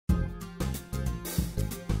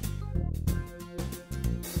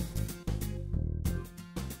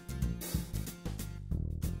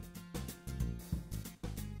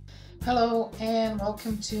Hello and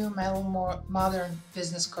welcome to my more modern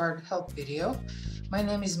business card help video. My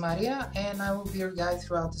name is Maria and I will be your guide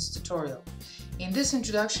throughout this tutorial. In this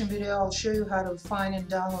introduction video, I'll show you how to find and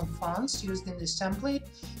download fonts used in this template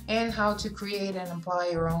and how to create and apply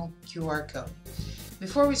your own QR code.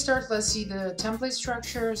 Before we start, let's see the template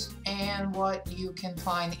structures and what you can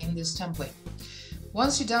find in this template.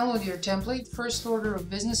 Once you download your template, first order of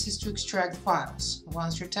business is to extract files.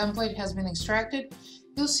 Once your template has been extracted,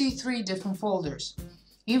 you'll see three different folders.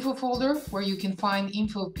 Info folder, where you can find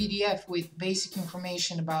info PDF with basic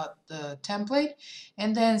information about the template,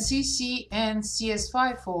 and then CC and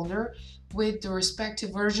CS5 folder with the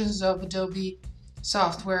respective versions of Adobe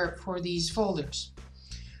software for these folders.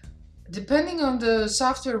 Depending on the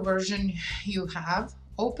software version you have,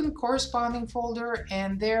 open corresponding folder,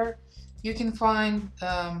 and there you can find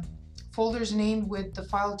folders named with the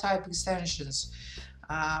file type extensions.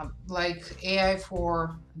 Like AI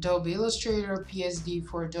for Adobe Illustrator, PSD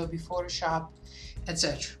for Adobe Photoshop,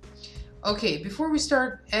 etc. Okay, before we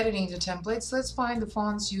start editing the templates, let's find the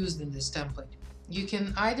fonts used in this template. You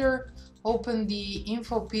can either open the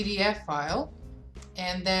info PDF file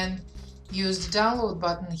and then use the download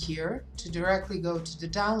button here to directly go to the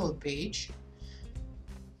download page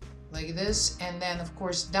like this, and then of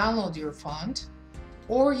course download your font,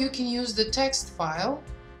 or you can use the text file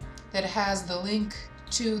that has the link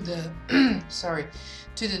to the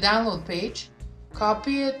to the download page,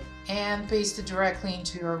 copy it and paste it directly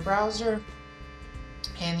into your browser,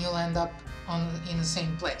 and you'll end up in the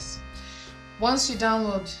same place. Once you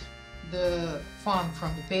download the font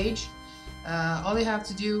from the page, all you have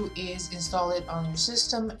to do is install it on your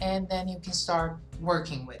system, and then you can start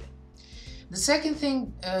working with it. The second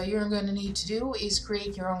thing you're going to need to do is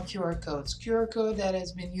create your own QR codes. QR code that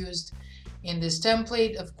has been used in this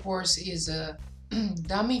template, of course, is a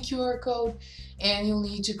dummy QR code, and you'll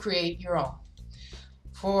need to create your own.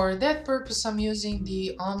 For that purpose, I'm using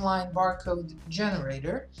the online barcode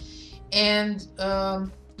generator, and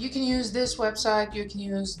you can use this website. You can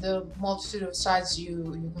use the multitude of sites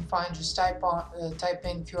you can find. Just type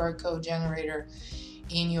in QR code generator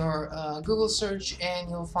in your Google search, and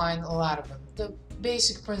you'll find a lot of them. The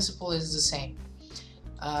basic principle is the same.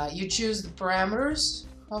 You choose the parameters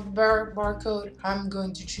of the barcode. I'm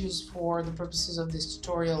going to choose, for the purposes of this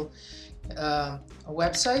tutorial, a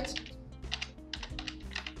website.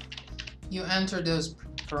 You enter those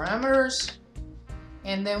parameters,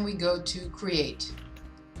 and then we go to create.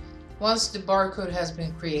 Once the barcode has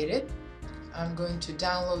been created, I'm going to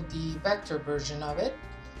download the vector version of it.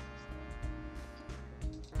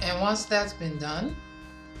 And once that's been done,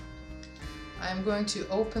 I'm going to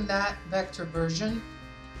open that vector version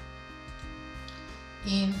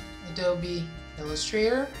in Adobe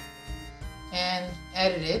Illustrator and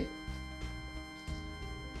edit it.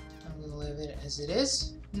 I'm going to leave it as it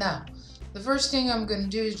is. Now, the first thing I'm going to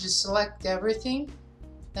do is just select everything,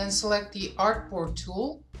 then select the artboard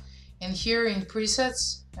tool, and here in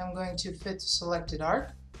presets I'm going to fit the selected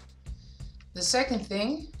art. The second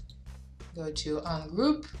thing, go to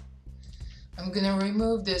ungroup. I'm going to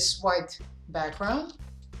remove this white background,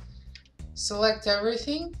 select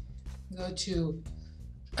everything, go to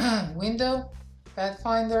Window,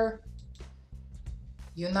 Pathfinder,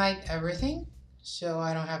 unite everything, so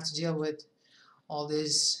I don't have to deal with all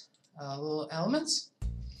these little elements.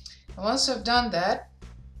 And once I've done that,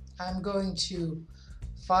 I'm going to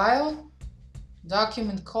File,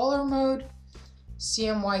 Document Color Mode,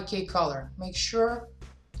 CMYK Color. Make sure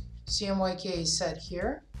CMYK is set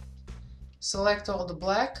here. Select all the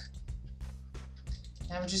black.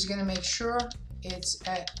 I'm just going to make sure it's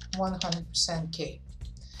at 100% K.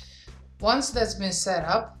 Once that's been set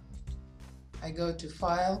up, I go to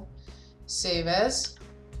File, Save As,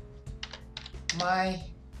 My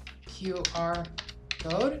QR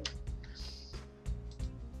Code.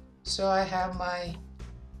 So I have my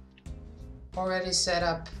already set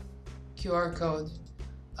up QR code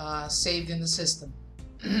saved in the system.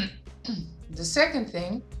 The second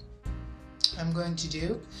thing I'm going to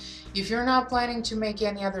do, if you're not planning to make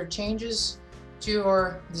any other changes to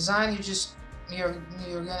your design, you're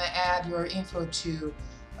going to add your info to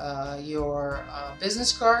your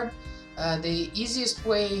business card. The easiest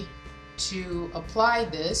way to apply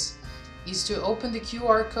this is to open the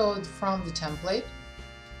QR code from the template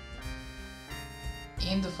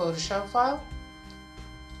in the Photoshop file,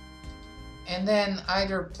 and then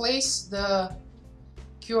either place the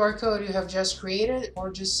QR code you have just created, or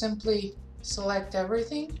just simply select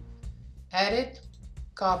everything, edit,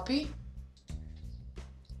 copy,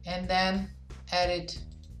 and then edit,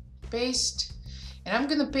 paste. And I'm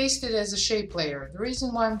going to paste it as a shape layer. The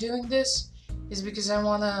reason why I'm doing this is because I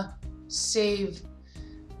want to save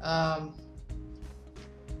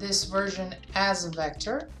this version as a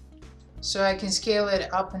vector, so I can scale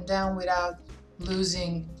it up and down without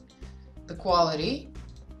losing the quality.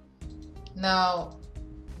 Now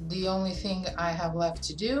the only thing I have left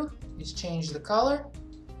to do is change the color,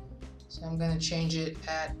 so I'm going to change it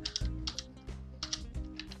at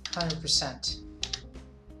 100%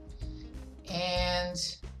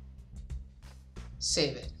 and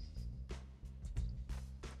save it.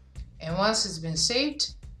 And once it's been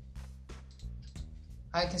saved,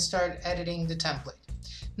 I can start editing the template.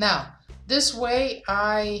 Now, this way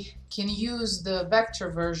I can use the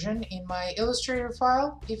vector version in my Illustrator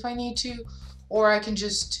file if I need to, or I can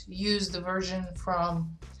just use the version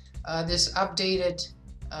from this updated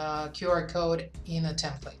QR code in a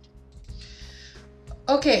template.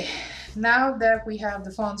 Okay, now that we have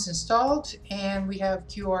the fonts installed and we have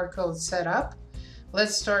QR codes set up,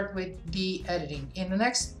 let's start with the editing. In the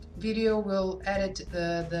next video, we'll edit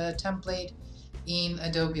the template in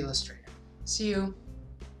Adobe Illustrator. See you.